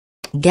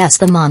Guess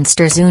the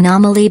monster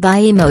Zoonomaly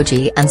by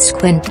EMOJI and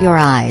squint your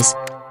eyes.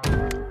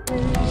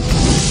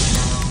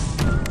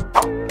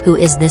 Who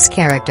is this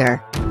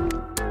character?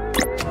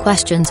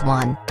 Questions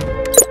 1.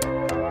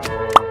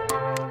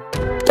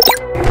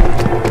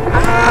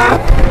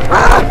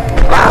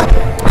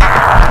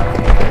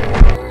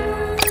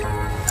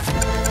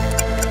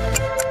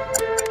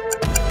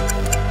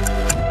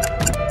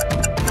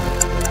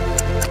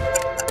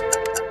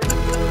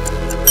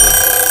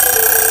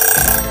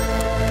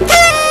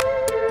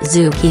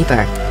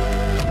 Zookeeper.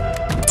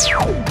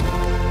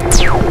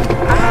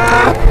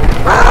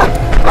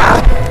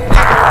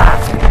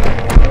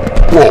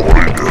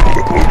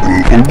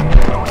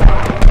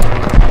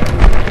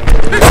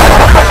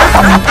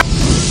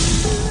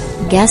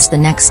 Guess the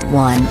next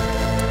one.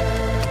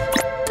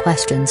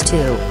 Questions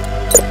 2.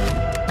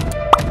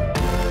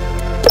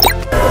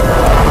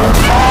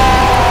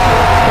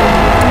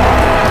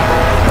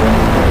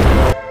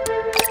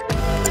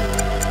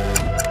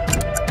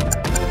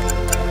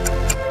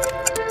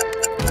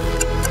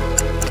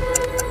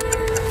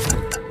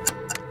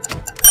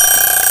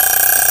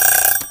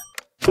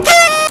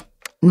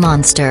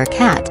 Monster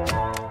cat.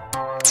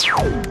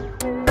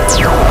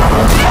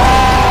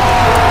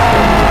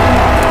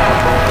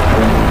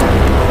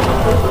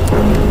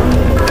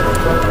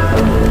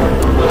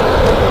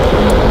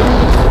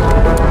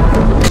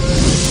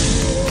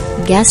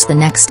 Guess the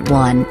next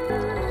one.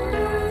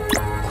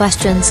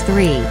 Questions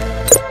 3.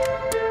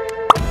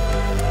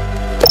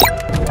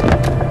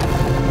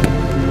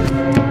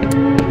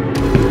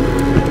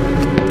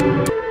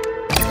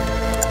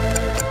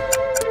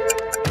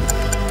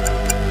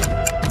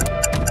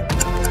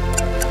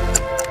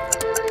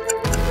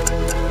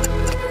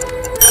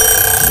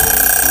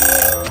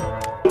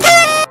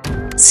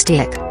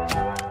 Stick.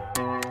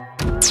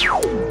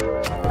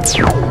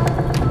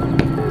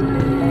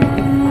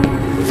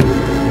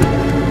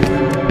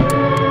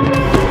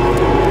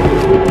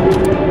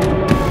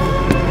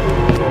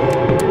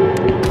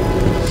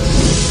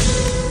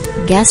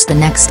 Guess the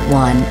next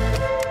one.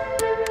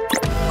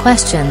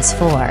 Questions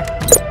 4.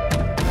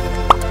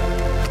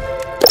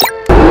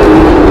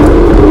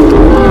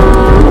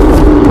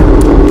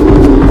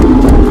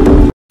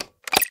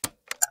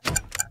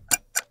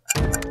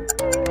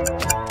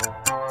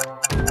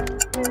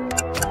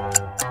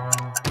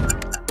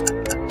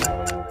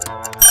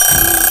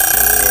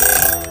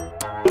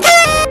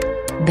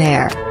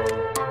 Bear.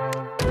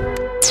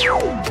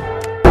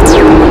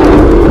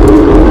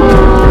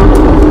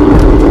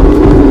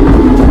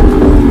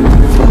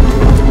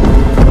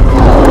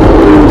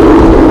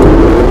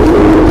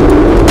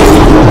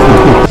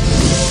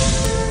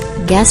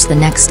 Guess the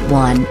next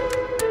one.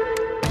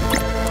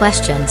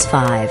 Questions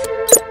 5.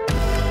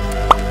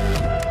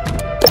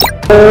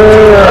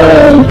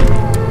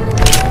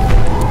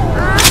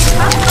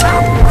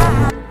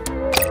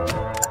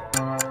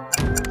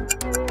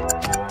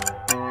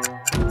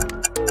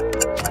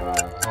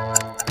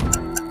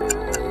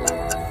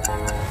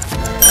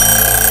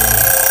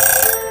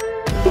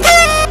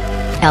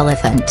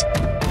 Elephant.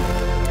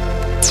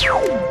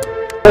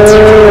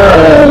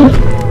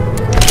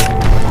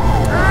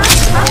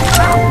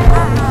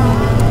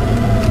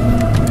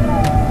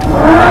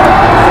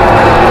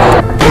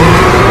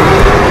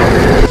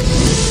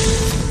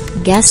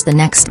 Guess the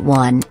next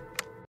one.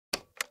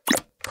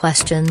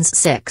 Questions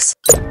 6.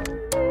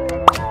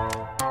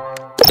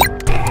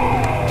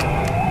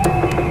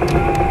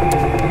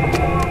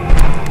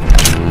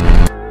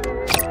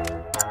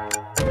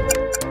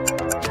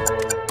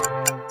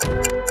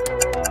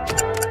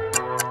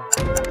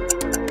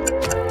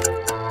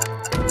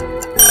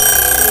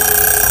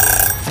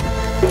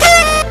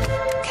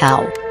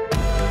 Cow.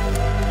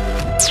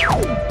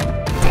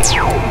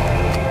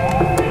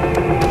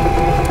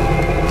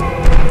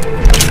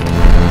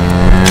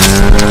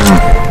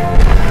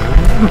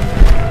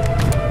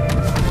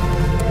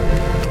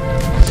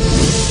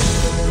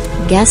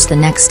 Guess the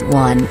next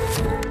one.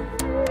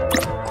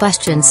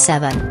 Question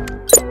 7.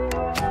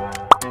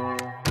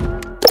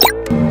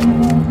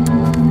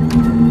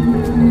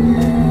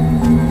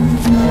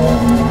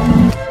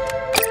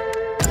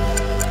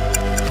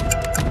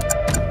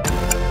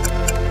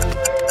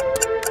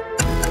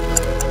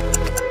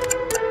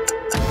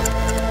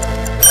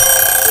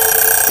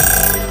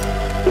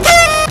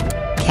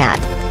 Cat.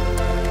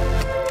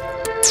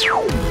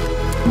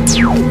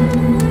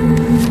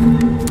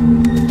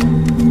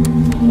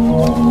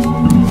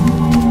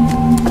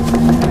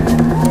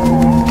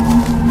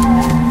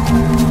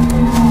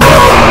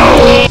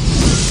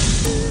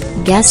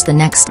 Guess the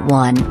next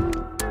one.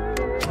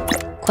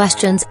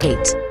 Questions 8.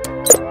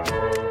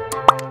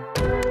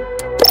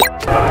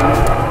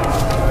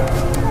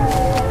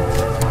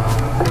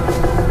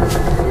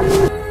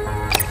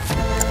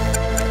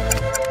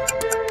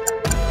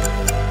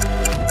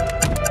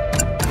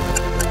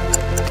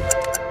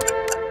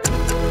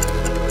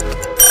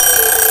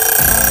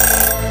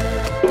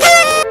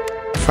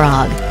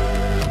 Frog.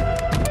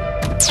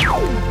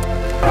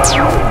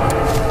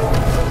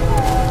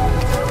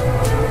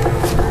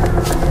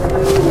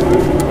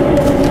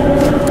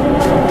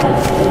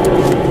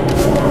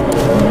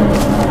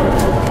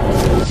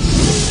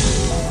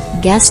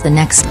 Guess the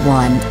next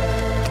one.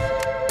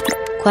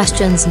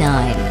 Questions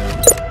 9.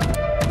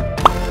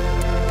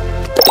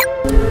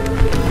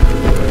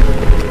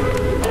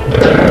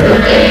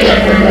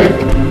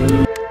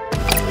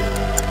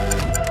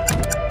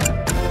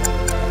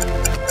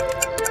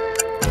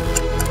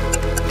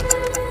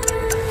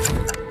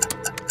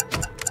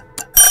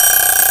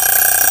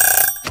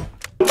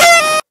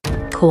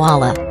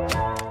 Koala.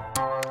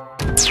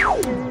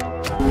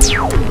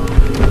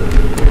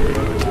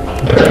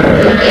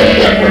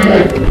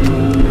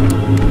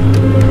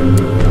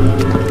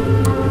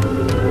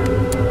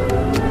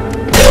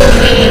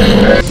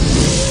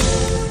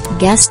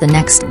 Guess the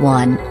next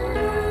one.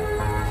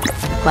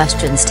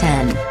 Questions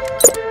 10.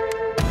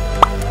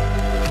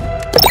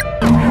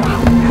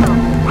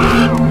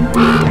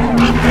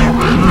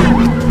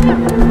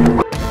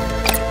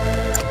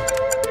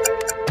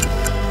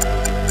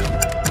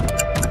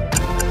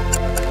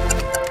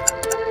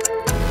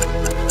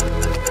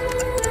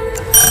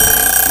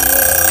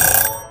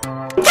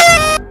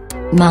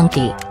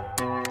 Monkey.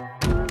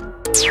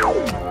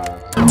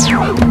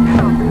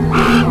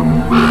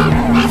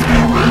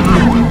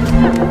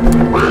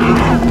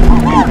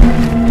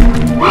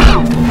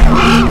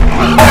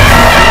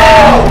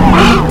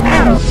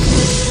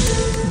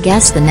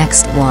 Guess the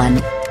next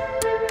one.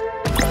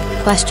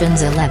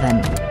 Questions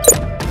 11.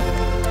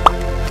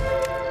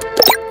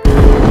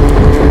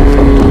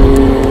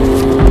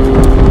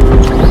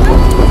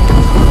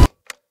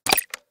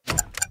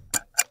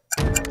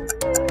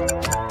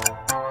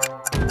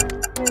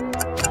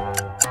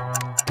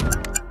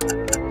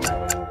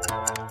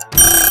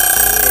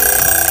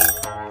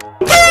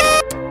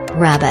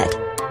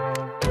 Rabbit.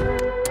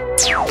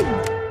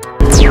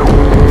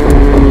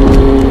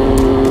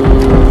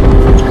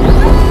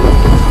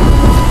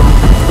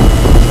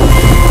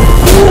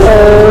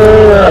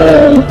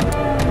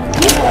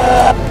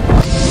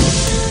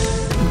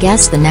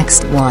 Guess the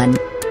next one.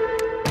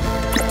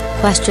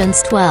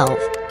 Questions 12.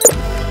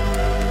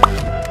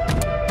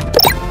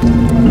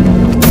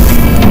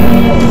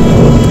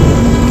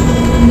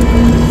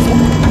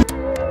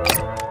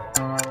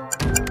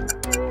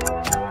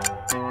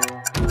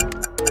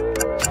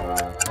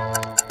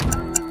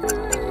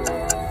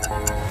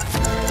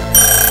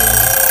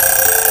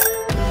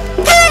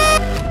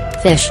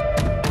 Fish.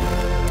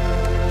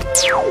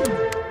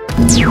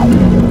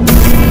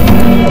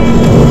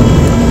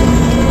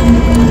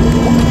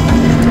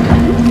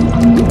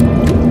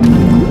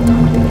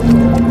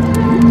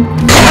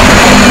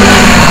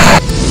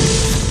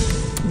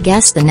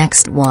 Guess the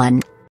next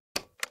one.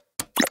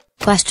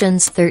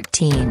 Questions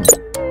 13.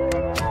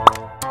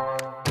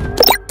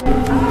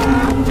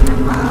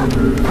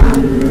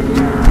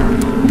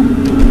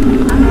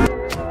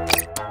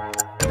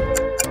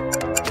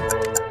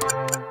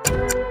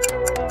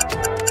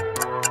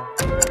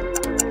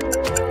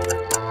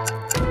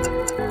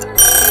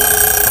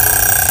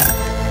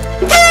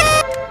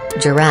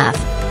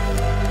 Giraffe.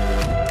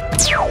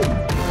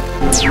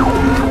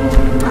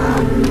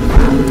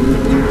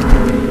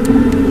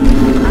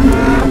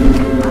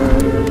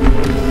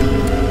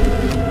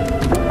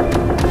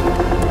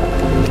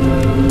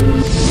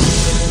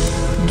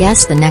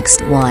 Guess the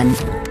next one.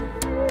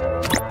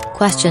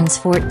 Questions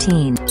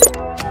 14.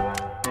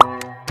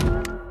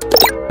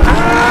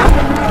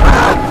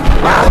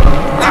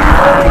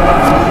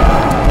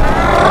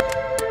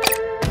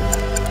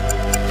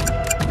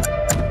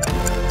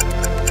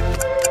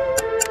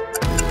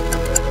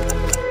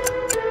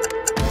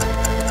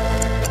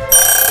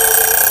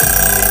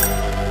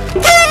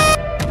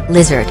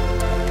 Lizard.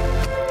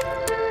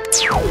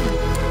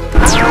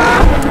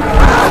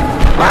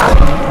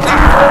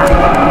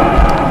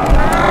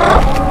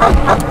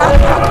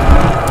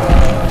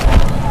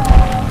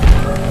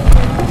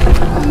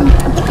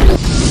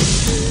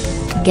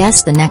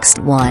 Guess the next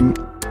one.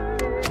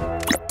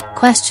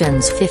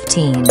 Questions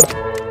 15.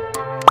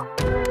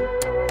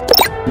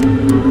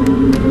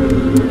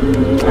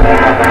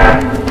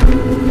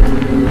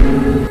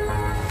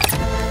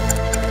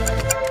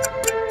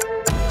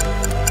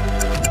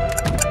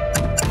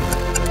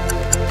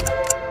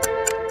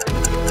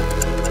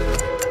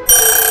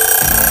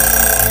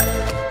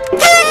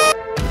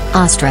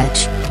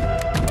 Ostrich.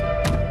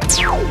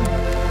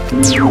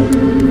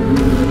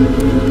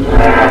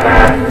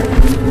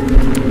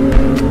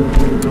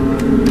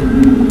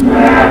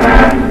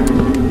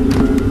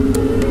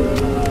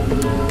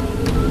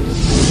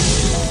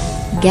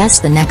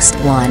 Guess the next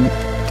one.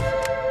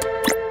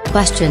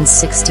 Question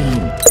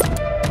 16.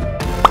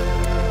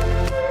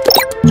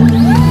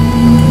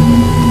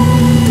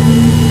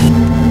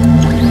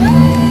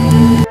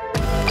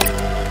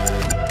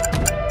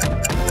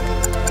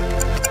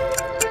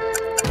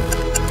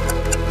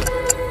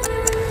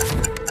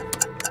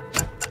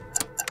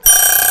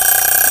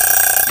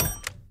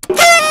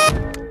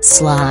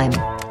 Slime.